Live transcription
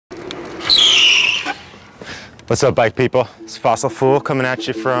What's up, bike people? It's Fossil Fool coming at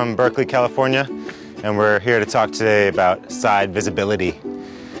you from Berkeley, California, and we're here to talk today about side visibility.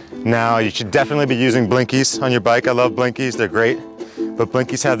 Now, you should definitely be using blinkies on your bike. I love blinkies, they're great, but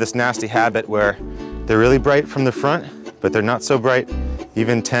blinkies have this nasty habit where they're really bright from the front, but they're not so bright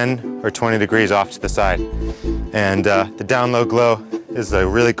even 10 or 20 degrees off to the side. And the down low glow is a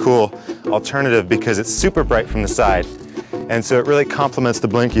really cool alternative because it's super bright from the side. And so it really complements the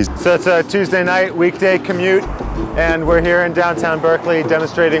blinkies. So it's a Tuesday night, weekday commute, and we're here in downtown Berkeley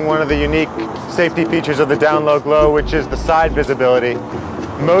demonstrating one of the unique safety features of the down low glow, which is the side visibility.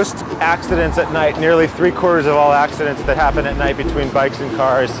 Most accidents at night, nearly 3/4 of all accidents that happen at night between bikes and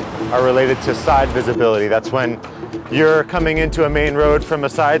cars are related to side visibility. That's when you're coming into a main road from a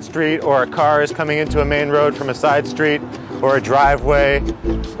side street, or a car is coming into a main road from a side street, or a driveway,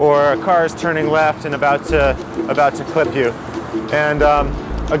 or a car is turning left and about to clip you. And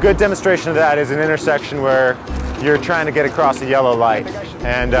a good demonstration of that is an intersection where you're trying to get across a yellow light.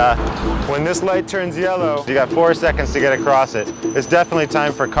 And when this light turns yellow, you got 4 seconds to get across it. It's definitely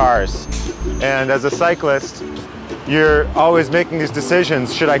time for cars. And as a cyclist, you're always making these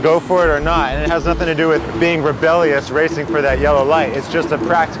decisions, should I go for it or not? And it has nothing to do with being rebellious, racing for that yellow light. It's just a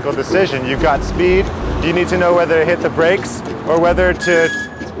practical decision. You've got speed, you need to know whether to hit the brakes or whether to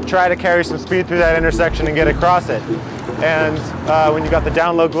try to carry some speed through that intersection and get across it. And when you got the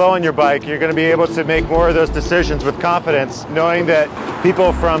down low glow on your bike, you're going to be able to make more of those decisions with confidence, knowing that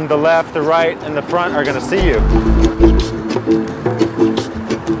people from the left, the right, and the front are going to see you.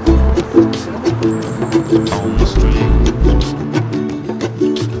 On the street,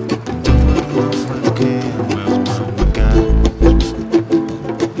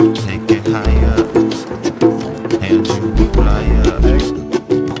 take it higher, and you will fly up,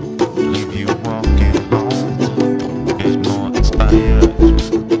 leave you walking home, get more inspired,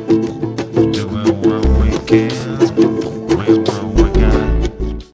 doing what we can.